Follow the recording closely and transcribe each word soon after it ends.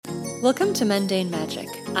Welcome to Mundane Magic.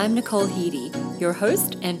 I'm Nicole Heedy, your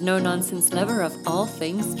host and no-nonsense lover of all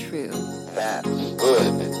things true. That's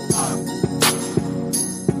good.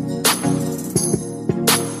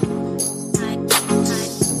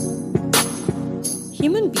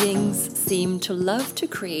 Human beings seem to love to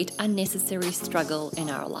create unnecessary struggle in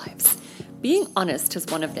our lives. Being honest is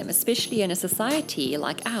one of them, especially in a society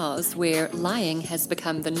like ours where lying has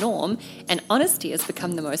become the norm and honesty has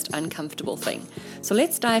become the most uncomfortable thing. So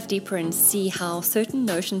let's dive deeper and see how certain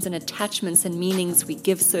notions and attachments and meanings we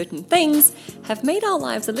give certain things have made our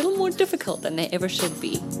lives a little more difficult than they ever should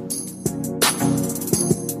be.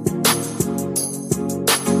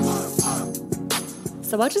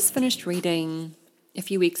 So I just finished reading a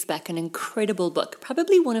few weeks back an incredible book,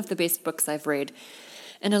 probably one of the best books I've read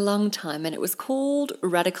in a long time, and it was called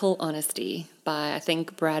Radical Honesty by, I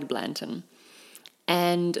think, Brad Blanton.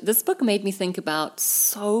 And this book made me think about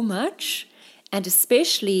so much, and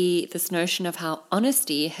especially this notion of how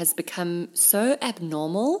honesty has become so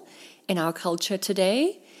abnormal in our culture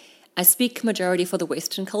today. I speak majority for the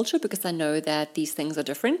Western culture because I know that these things are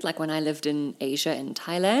different. Like when I lived in Asia, in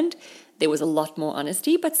Thailand, there was a lot more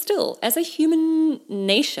honesty, but still, as a human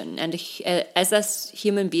nation and as us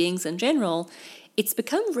human beings in general, it's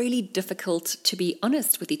become really difficult to be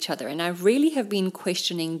honest with each other. And I really have been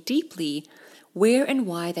questioning deeply where and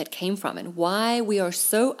why that came from and why we are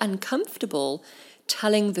so uncomfortable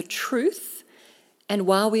telling the truth and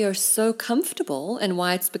why we are so comfortable and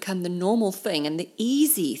why it's become the normal thing and the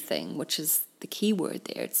easy thing, which is the key word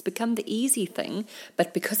there. It's become the easy thing,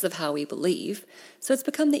 but because of how we believe. So it's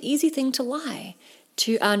become the easy thing to lie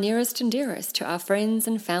to our nearest and dearest, to our friends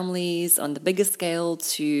and families on the bigger scale,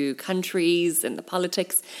 to countries and the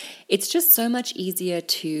politics. It's just so much easier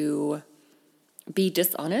to be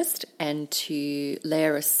dishonest and to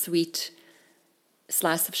layer a sweet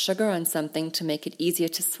slice of sugar on something to make it easier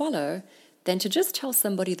to swallow than to just tell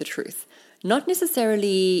somebody the truth. Not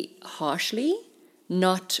necessarily harshly,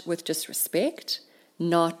 not with disrespect,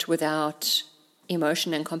 not without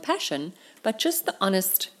emotion and compassion, but just the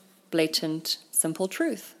honest, blatant, simple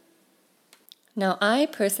truth. Now, I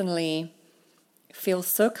personally feel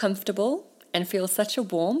so comfortable and feel such a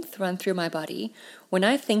warmth run through my body when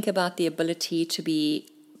I think about the ability to be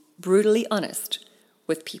brutally honest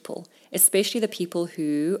with people, especially the people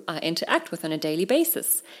who I interact with on a daily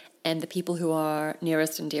basis and the people who are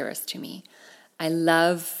nearest and dearest to me. I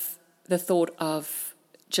love the thought of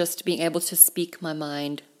just being able to speak my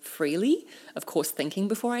mind freely, of course thinking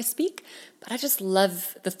before I speak, but I just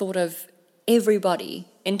love the thought of everybody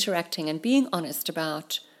interacting and being honest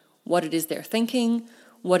about what it is they're thinking,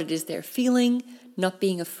 what it is they're feeling, not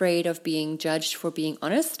being afraid of being judged for being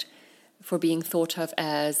honest, for being thought of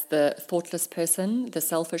as the thoughtless person, the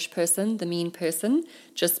selfish person, the mean person,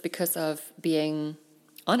 just because of being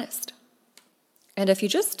honest. And if you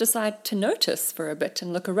just decide to notice for a bit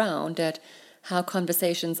and look around at how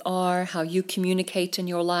conversations are, how you communicate in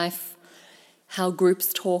your life, how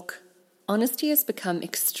groups talk, honesty has become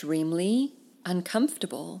extremely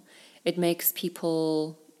uncomfortable. It makes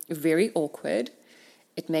people very awkward.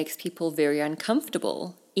 It makes people very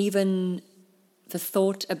uncomfortable. Even the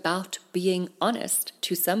thought about being honest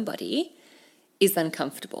to somebody is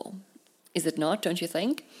uncomfortable. Is it not, don't you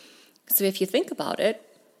think? So if you think about it,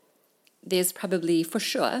 there's probably for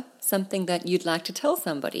sure something that you'd like to tell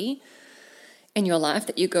somebody in your life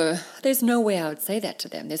that you go, there's no way I would say that to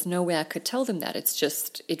them. There's no way I could tell them that. It's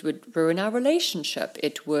just, it would ruin our relationship.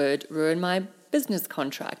 It would ruin my business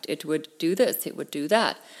contract. It would do this. It would do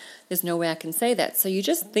that. There's no way I can say that. So you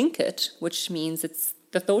just think it, which means it's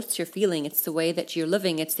the thoughts you're feeling. It's the way that you're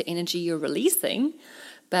living. It's the energy you're releasing,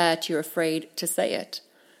 but you're afraid to say it.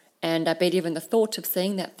 And I bet even the thought of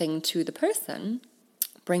saying that thing to the person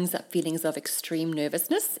brings up feelings of extreme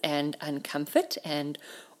nervousness and uncomfort and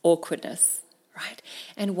awkwardness. Right?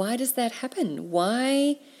 And why does that happen?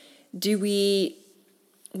 Why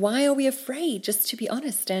are we afraid just to be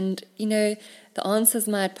honest? And, the answers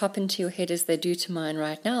might pop into your head as they do to mine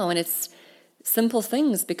right now. And it's simple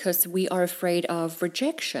things because we are afraid of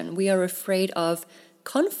rejection. We are afraid of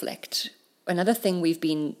conflict. Another thing we've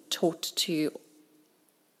been taught to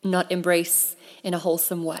not embrace in a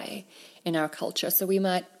wholesome way in our culture. So we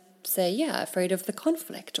might say, afraid of the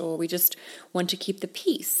conflict, or we just want to keep the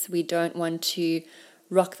peace. We don't want to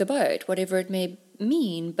rock the boat, whatever it may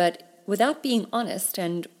mean. But without being honest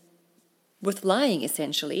and with lying,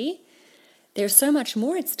 essentially, there's so much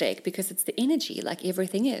more at stake because it's the energy, like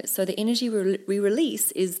everything is. So the energy we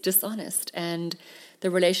release is dishonest, and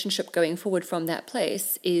the relationship going forward from that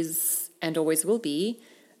place is, and always will be,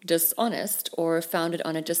 dishonest or founded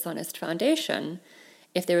on a dishonest foundation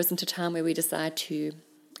if there isn't a time where we decide to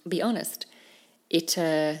be honest. It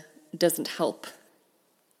doesn't help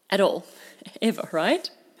at all, ever, right?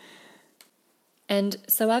 And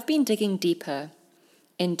so I've been digging deeper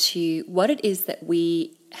into what it is that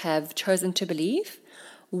we have chosen to believe,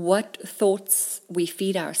 what thoughts we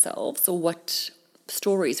feed ourselves, or what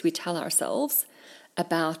stories we tell ourselves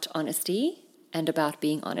about honesty and about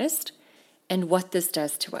being honest, and what this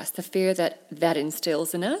does to us, the fear that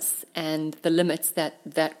instills in us, and the limits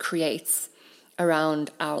that creates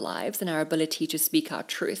around our lives and our ability to speak our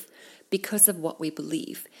truth because of what we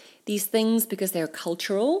believe. These things, because they're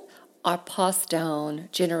cultural, are passed down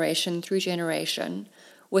generation through generation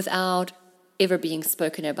without ever being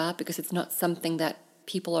spoken about, because it's not something that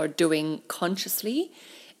people are doing consciously.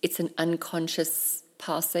 It's an unconscious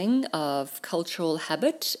passing of cultural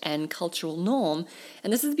habit and cultural norm.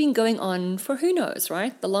 And this has been going on for who knows,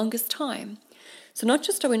 right? The longest time. So not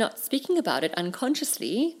just are we not speaking about it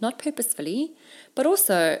unconsciously, not purposefully, but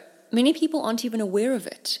also many people aren't even aware of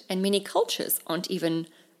it. And many cultures aren't even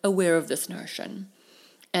aware of this notion.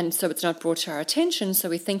 And so it's not brought to our attention, so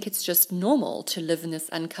we think it's just normal to live in this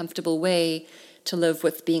uncomfortable way, to live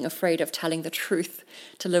with being afraid of telling the truth,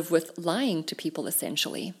 to live with lying to people,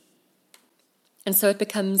 essentially. And so it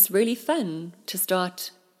becomes really fun to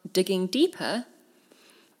start digging deeper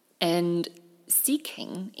and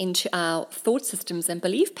seeking into our thought systems and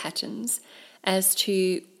belief patterns as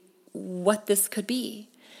to what this could be.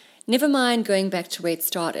 Never mind going back to where it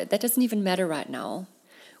started. That doesn't even matter right now.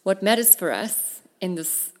 What matters for us in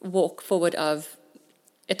this walk forward of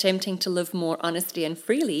attempting to live more honestly and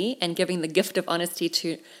freely and giving the gift of honesty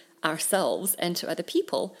to ourselves and to other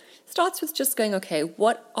people starts with just going, okay,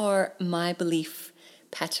 what are my belief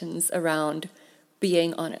patterns around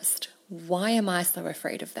being honest? Why am I so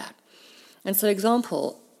afraid of that? And so,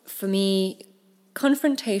 example, for me,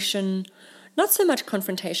 confrontation, not so much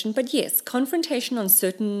confrontation, but yes, confrontation on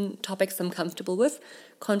certain topics I'm comfortable with,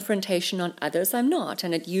 confrontation on others I'm not.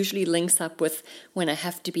 And it usually links up with when I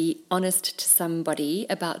have to be honest to somebody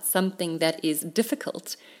about something that is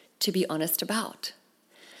difficult to be honest about.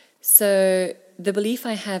 So the belief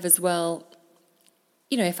I have as well,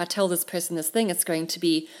 if I tell this person this thing, it's going to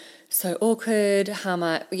be so awkward. How am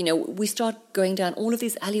I, we start going down all of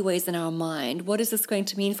these alleyways in our mind. What is this going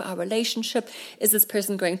to mean for our relationship? Is this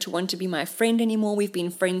person going to want to be my friend anymore? We've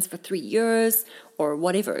been friends for 3 years or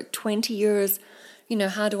whatever, 20 years.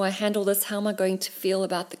 How do I handle this? How am I going to feel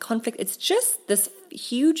about the conflict? It's just this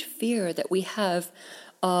huge fear that we have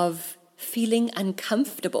of feeling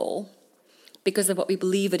uncomfortable because of what we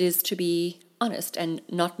believe it is to be honest and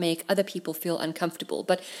not make other people feel uncomfortable.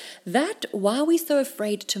 But why are we so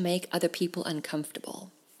afraid to make other people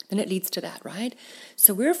uncomfortable? Then it leads to that, right?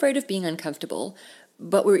 So we're afraid of being uncomfortable,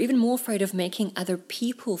 but we're even more afraid of making other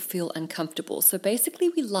people feel uncomfortable. So basically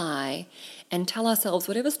we lie and tell ourselves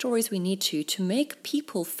whatever stories we need to make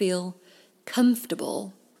people feel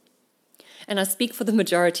comfortable. And I speak for the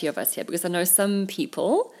majority of us here because I know some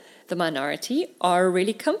people, the minority, are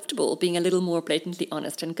really comfortable being a little more blatantly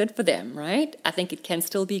honest, and good for them, right? I think it can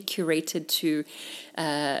still be curated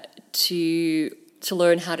to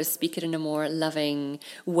learn how to speak it in a more loving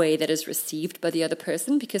way that is received by the other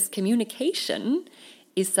person, because communication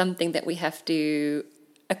is something that we have to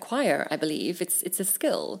acquire, I believe. It's a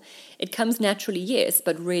skill. It comes naturally, yes,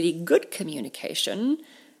 but really good communication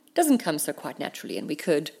doesn't come so quite naturally, and we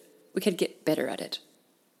could get better at it.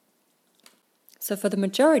 So for the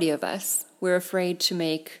majority of us, we're afraid to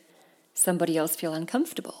make somebody else feel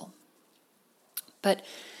uncomfortable. But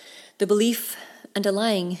the belief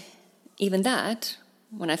underlying even that,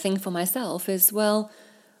 when I think for myself, is, well,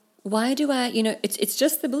 why do I, it's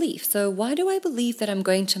just the belief. So why do I believe that I'm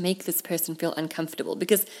going to make this person feel uncomfortable?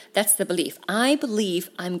 Because that's the belief. I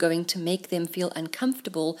believe I'm going to make them feel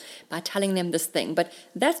uncomfortable by telling them this thing. But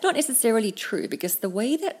that's not necessarily true, because the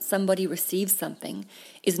way that somebody receives something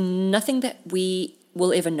is nothing that we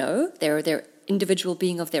will ever know. They're individual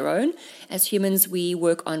being of their own. As humans, we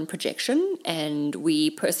work on projection and we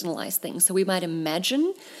personalize things. So we might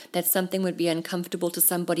imagine that something would be uncomfortable to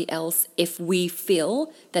somebody else if we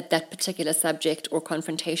feel that particular subject or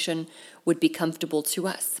confrontation would be comfortable to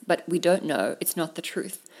us. But we don't know. It's not the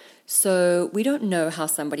truth. So we don't know how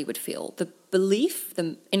somebody would feel. The belief,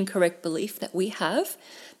 the incorrect belief that we have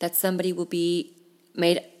that somebody will be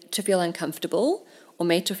made to feel uncomfortable or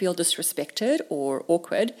made to feel disrespected or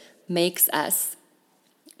awkward makes us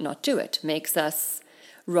not do it, makes us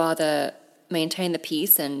rather maintain the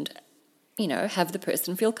peace and, have the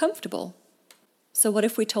person feel comfortable. So what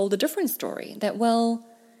if we told a different story? That, well,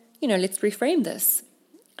 let's reframe this.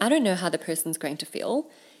 I don't know how the person's going to feel.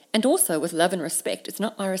 And also, with love and respect, it's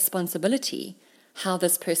not my responsibility how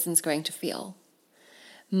this person's going to feel.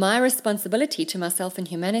 My responsibility to myself and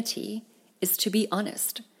humanity is to be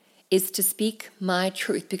honest, is to speak my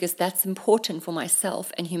truth, because that's important for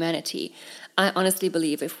myself and humanity. I honestly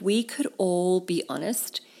believe if we could all be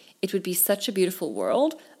honest, it would be such a beautiful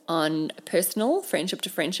world on a personal, friendship to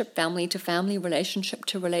friendship, family to family, relationship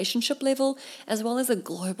to relationship level, as well as a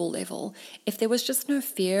global level. If there was just no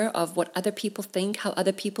fear of what other people think, how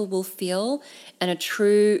other people will feel, and a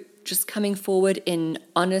true just coming forward in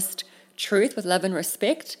honest truth with love and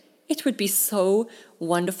respect, it would be so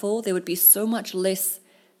wonderful. There would be so much less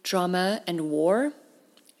drama and war,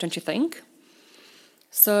 don't you think?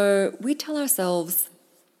 So we tell ourselves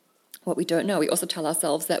what we don't know. We also tell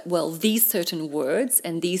ourselves that, well, these certain words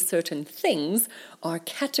and these certain things are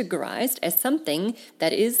categorized as something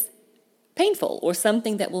that is painful or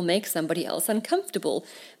something that will make somebody else uncomfortable.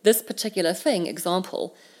 This particular thing,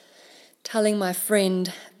 example, telling my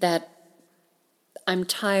friend that I'm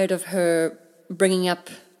tired of her bringing up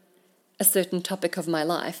a certain topic of my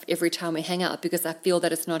life every time we hang out because I feel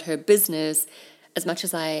that it's not her business. As much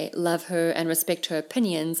as I love her and respect her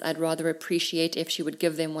opinions, I'd rather appreciate if she would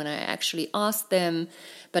give them when I actually ask them.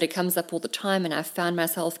 But it comes up all the time, and I've found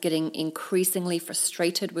myself getting increasingly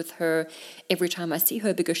frustrated with her every time I see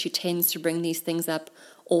her because she tends to bring these things up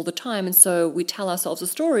all the time. And so we tell ourselves a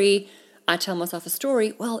story. I tell myself a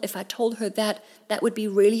story. Well, if I told her that, that would be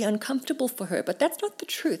really uncomfortable for her. But that's not the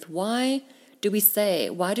truth. Why do we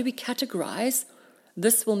categorize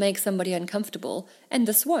this will make somebody uncomfortable and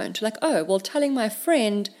this won't? Like, oh, well, telling my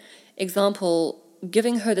friend, example,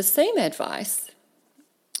 giving her the same advice,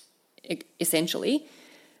 essentially,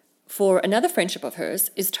 for another friendship of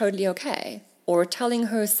hers is totally okay. Or telling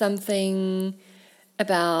her something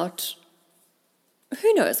about,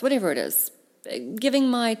 who knows, whatever it is, giving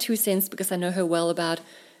my 2 cents because I know her well about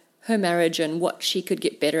her marriage and what she could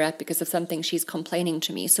get better at because of something she's complaining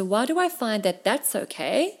to me. So why do I find that that's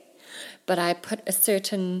okay, but I put a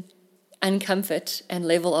certain uncomfort and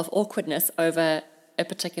level of awkwardness over a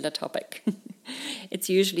particular topic? It's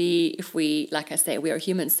usually, if we, like I say, we are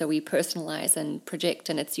humans, so we personalize and project,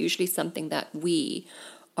 and it's usually something that we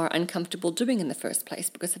are uncomfortable doing in the first place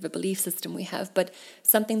because of a belief system we have, but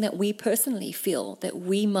something that we personally feel that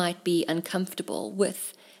we might be uncomfortable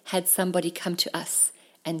with had somebody come to us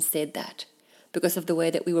and said that, because of the way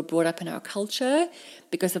that we were brought up in our culture,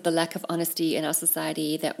 because of the lack of honesty in our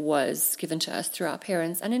society that was given to us through our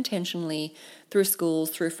parents unintentionally, through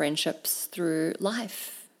schools, through friendships, through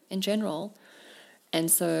life in general. And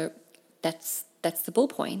so that's the bull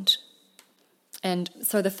point. And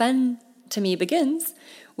so the fun to me begins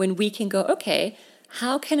when we can go, okay,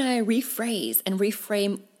 how can I rephrase and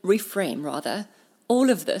reframe all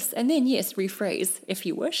of this, and then, yes, rephrase if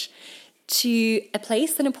you wish, to a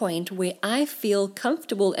place and a point where I feel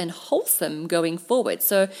comfortable and wholesome going forward.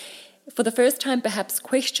 So for the first time, perhaps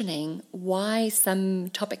questioning why some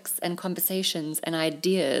topics and conversations and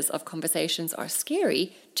ideas of conversations are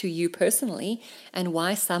scary to you personally and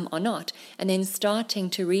why some are not. And then starting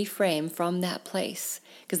to reframe from that place,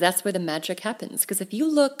 because that's where the magic happens. Because if you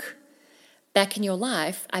look back in your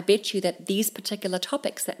life, I bet you that these particular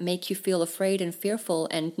topics that make you feel afraid and fearful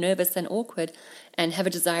and nervous and awkward and have a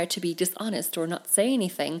desire to be dishonest or not say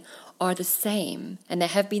anything are the same, and they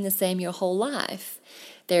have been the same your whole life.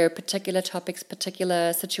 There are particular topics,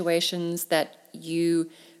 particular situations that you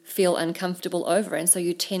feel uncomfortable over, and so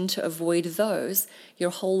you tend to avoid those your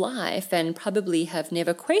whole life and probably have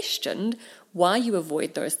never questioned why you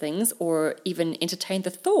avoid those things or even entertained the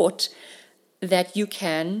thought that you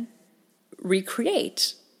can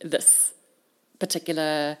recreate this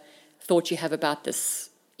particular thought you have about this,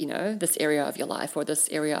 this area of your life or this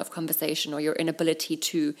area of conversation or your inability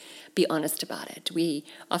to be honest about it. We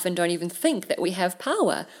often don't even think that we have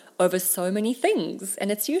power over so many things.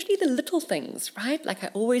 And it's usually the little things, right? Like I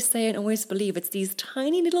always say and always believe, it's these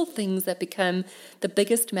tiny little things that become the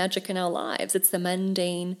biggest magic in our lives. It's the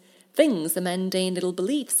mundane things, the mundane little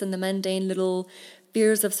beliefs and the mundane little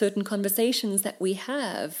fears of certain conversations that we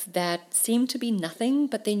have that seem to be nothing,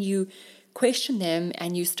 but then you question them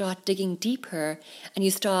and you start digging deeper and you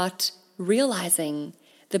start realizing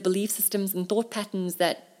the belief systems and thought patterns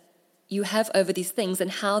that you have over these things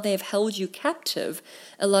and how they've held you captive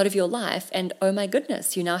a lot of your life. And oh my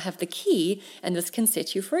goodness, you now have the key and this can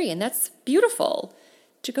set you free. And that's beautiful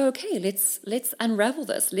to go, okay, let's unravel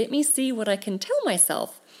this. Let me see what I can tell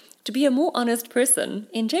myself to be a more honest person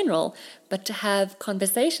in general, but to have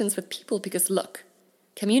conversations with people, because look,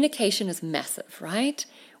 communication is massive, right?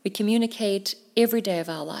 We communicate every day of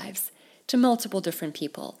our lives to multiple different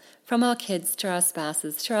people, from our kids to our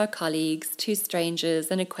spouses, to our colleagues, to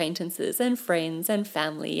strangers and acquaintances and friends and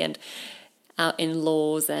family and our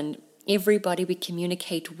in-laws and everybody we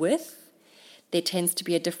communicate with, there tends to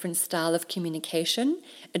be a different style of communication,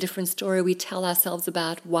 a different story we tell ourselves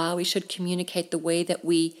about why we should communicate the way that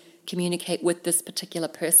we communicate with this particular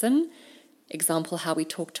person. Example, how we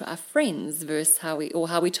talk to our friends versus how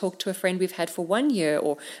we talk to a friend we've had for 1 year,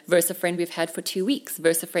 or versus a friend we've had for 2 weeks,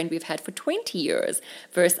 versus a friend we've had for 20 years,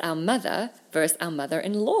 versus our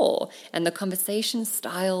mother-in-law. And the conversation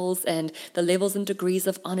styles and the levels and degrees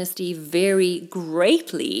of honesty vary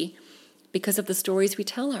greatly because of the stories we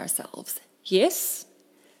tell ourselves. Yes,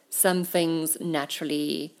 some things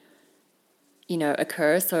naturally,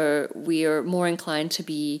 occur, so we are more inclined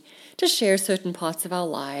to share certain parts of our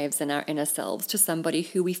lives and our inner selves to somebody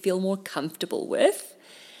who we feel more comfortable with.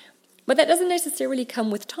 But that doesn't necessarily come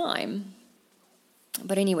with time.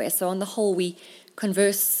 But anyway, so on the whole, we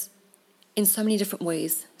converse in so many different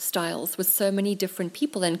ways, styles, with so many different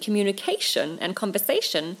people, and communication and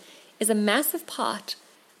conversation is a massive part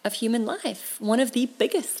of human life, one of the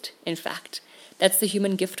biggest, in fact. That's the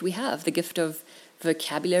human gift we have, the gift of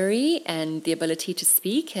vocabulary and the ability to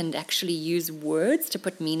speak and actually use words to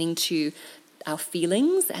put meaning to our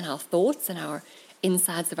feelings and our thoughts and our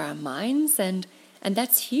insides of our minds, and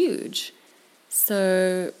that's huge.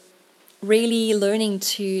 So really learning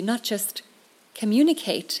to not just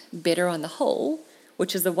communicate better on the whole,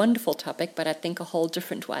 which is a wonderful topic, but I think a whole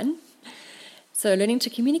different one. So learning to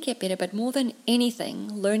communicate better, but more than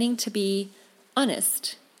anything, learning to be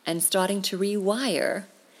honest and starting to rewire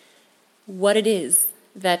what it is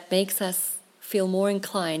that makes us feel more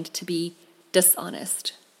inclined to be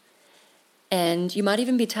dishonest. And you might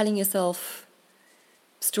even be telling yourself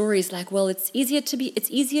stories like, well, it's easier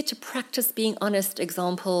to practice being honest,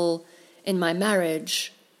 example, in my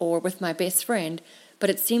marriage or with my best friend, but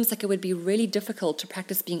it seems like it would be really difficult to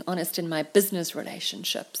practice being honest in my business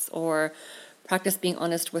relationships, or practice being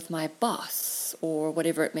honest with my boss, or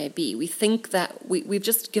whatever it may be. We think that we've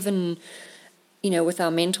just given, with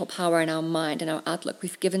our mental power and our mind and our outlook,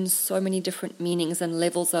 we've given so many different meanings and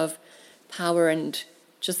levels of power and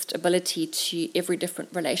just ability to every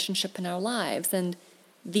different relationship in our lives. And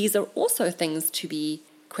these are also things to be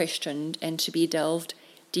questioned and to be delved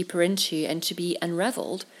deeper into and to be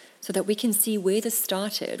unraveled, so that we can see where this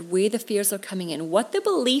started, where the fears are coming in, what the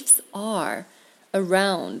beliefs are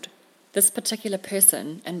around this particular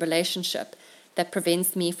person and relationship that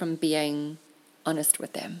prevents me from being honest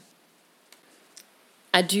with them.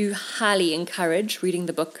 I do highly encourage reading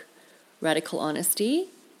the book Radical Honesty.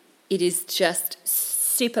 It is just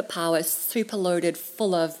superpower, super loaded,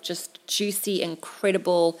 full of just juicy,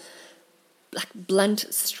 incredible, blunt,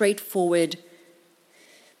 straightforward,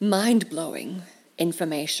 mind-blowing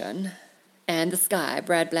information. And this guy,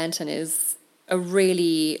 Brad Blanton, is a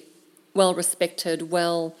really well-respected,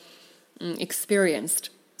 experienced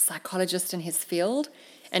psychologist in his field,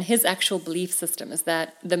 and his actual belief system is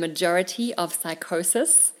that the majority of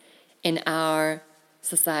psychosis in our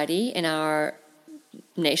society, in our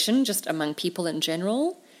nation, just among people in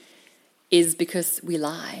general, is because we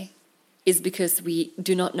lie, is because we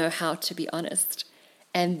do not know how to be honest.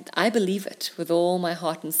 And I believe it with all my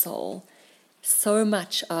heart and soul. So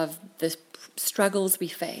much of the struggles we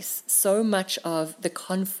face, so much of the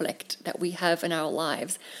conflict that we have in our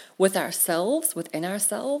lives with ourselves, within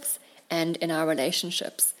ourselves, and in our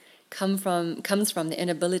relationships comes from the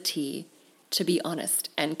inability to be honest,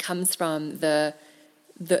 and comes from the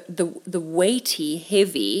weighty,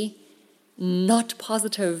 heavy, not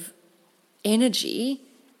positive energy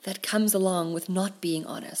that comes along with not being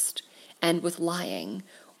honest and with lying.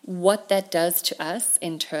 What that does to us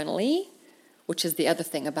internally, which is the other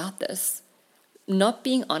thing about this, not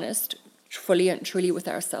being honest fully and truly with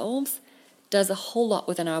ourselves does a whole lot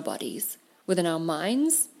within our bodies, within our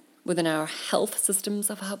minds, within our health systems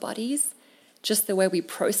of our bodies, just the way we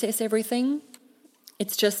process everything.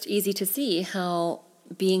 It's just easy to see how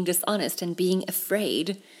being dishonest and being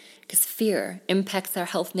afraid, because fear impacts our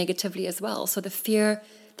health negatively as well. So the fear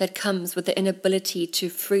that comes with the inability to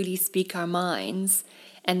freely speak our minds,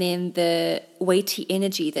 and then the weighty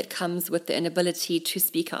energy that comes with the inability to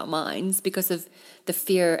speak our minds because of the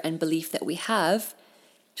fear and belief that we have,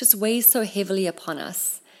 just weighs so heavily upon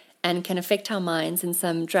us and can affect our minds in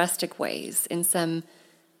some drastic ways, in some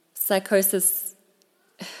psychosis,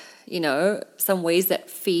 some ways that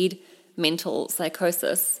feed mental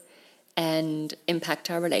psychosis and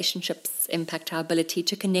impact our relationships, impact our ability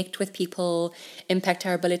to connect with people, impact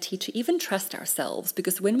our ability to even trust ourselves.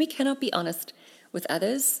 Because when we cannot be honest with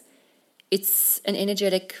others, it's an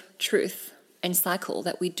energetic truth and cycle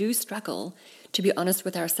that we do struggle to be honest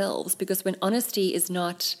with ourselves. Because when honesty is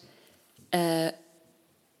not a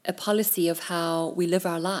policy of how we live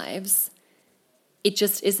our lives, it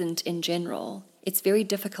just isn't in general. It's very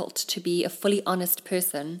difficult to be a fully honest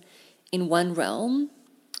person in one realm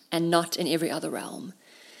and not in every other realm,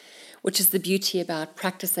 which is the beauty about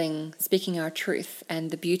practicing speaking our truth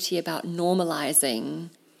and the beauty about normalizing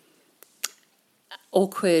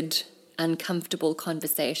awkward, uncomfortable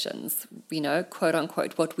conversations, quote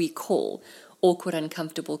unquote, what we call awkward,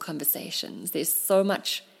 uncomfortable conversations. There's so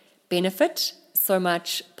much benefit, so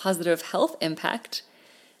much positive health impact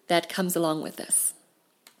that comes along with this.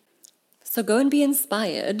 So go and be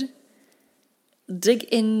inspired, dig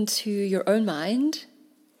into your own mind,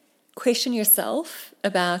 question yourself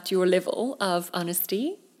about your level of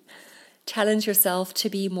honesty, challenge yourself to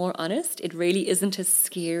be more honest. It really isn't as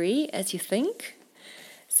scary as you think.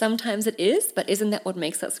 Sometimes it is, but isn't that what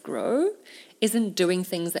makes us grow? Isn't doing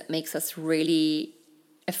things that makes us really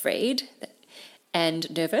afraid and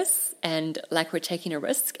nervous and like we're taking a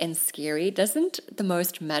risk and scary? Doesn't the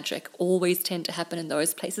most magic always tend to happen in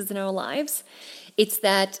those places in our lives? It's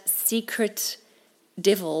that secret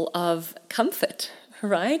devil of comfort,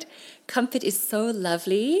 right? Comfort is so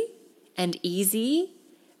lovely and easy,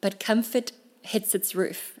 but comfort hits its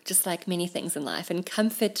roof, just like many things in life. And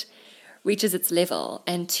comfort reaches its level,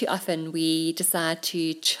 and too often we decide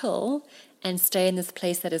to chill and stay in this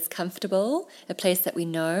place that is comfortable, a place that we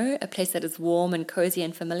know, a place that is warm and cozy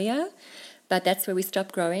and familiar. But that's where we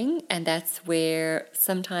stop growing, and that's where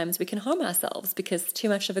sometimes we can harm ourselves, because too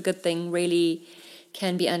much of a good thing really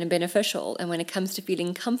can be unbeneficial. And when it comes to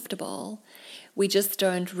feeling comfortable, we just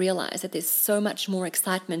don't realize that there's so much more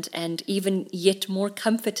excitement and even yet more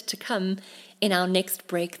comfort to come in our next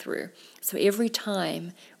breakthrough. So every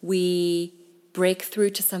time we break through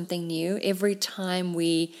to something new, every time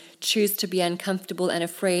we choose to be uncomfortable and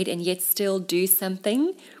afraid and yet still do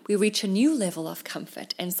something, we reach a new level of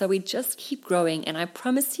comfort. And so we just keep growing. And I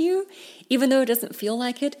promise you, even though it doesn't feel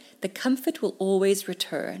like it, the comfort will always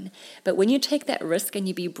return. But when you take that risk and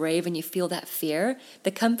you be brave and you feel that fear,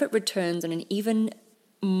 the comfort returns on an even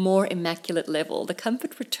more immaculate level. The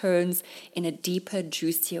comfort returns in a deeper,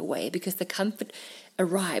 juicier way, because the comfort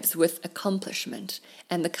arrives with accomplishment,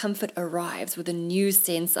 and the comfort arrives with a new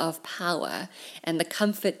sense of power, and the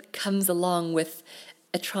comfort comes along with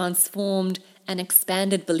a transformed and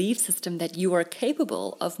expanded belief system that you are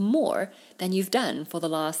capable of more than you've done for the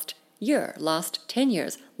last year, last 10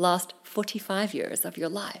 years, last 45 years of your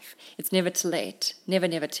life. It's never too late,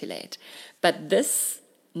 never too late. But this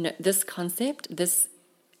concept, this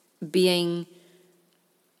being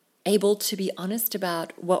able to be honest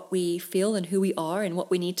about what we feel and who we are and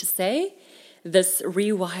what we need to say, this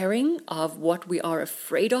rewiring of what we are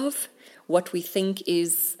afraid of, what we think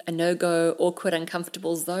is a no-go, awkward,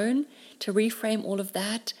 uncomfortable zone, to reframe all of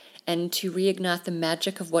that and to reignite the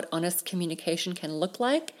magic of what honest communication can look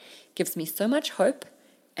like, gives me so much hope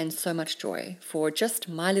and so much joy for just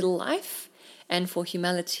my little life and for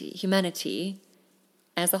humanity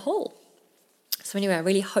as a whole. So anyway, I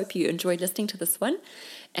really hope you enjoyed listening to this one.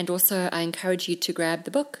 And also I encourage you to grab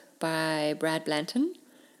the book by Brad Blanton.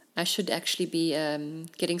 I should actually be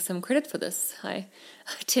getting some credit for this. I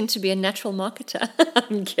tend to be a natural marketer.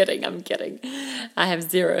 I'm kidding. I have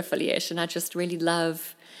zero affiliation. I just really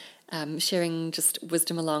love sharing just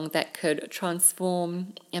wisdom along that could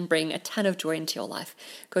transform and bring a ton of joy into your life.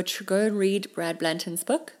 Go and read Brad Blanton's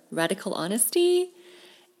book, Radical Honesty,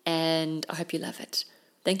 and I hope you love it.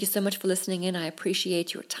 Thank you so much for listening in. I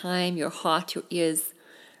appreciate your time, your heart, your ears,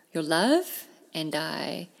 your love, and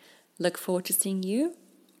I look forward to seeing you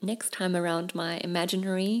next time around my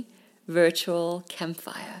imaginary virtual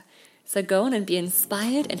campfire. So go on and be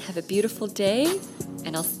inspired and have a beautiful day,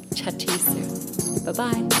 and I'll chat to you soon.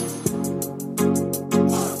 Bye-bye.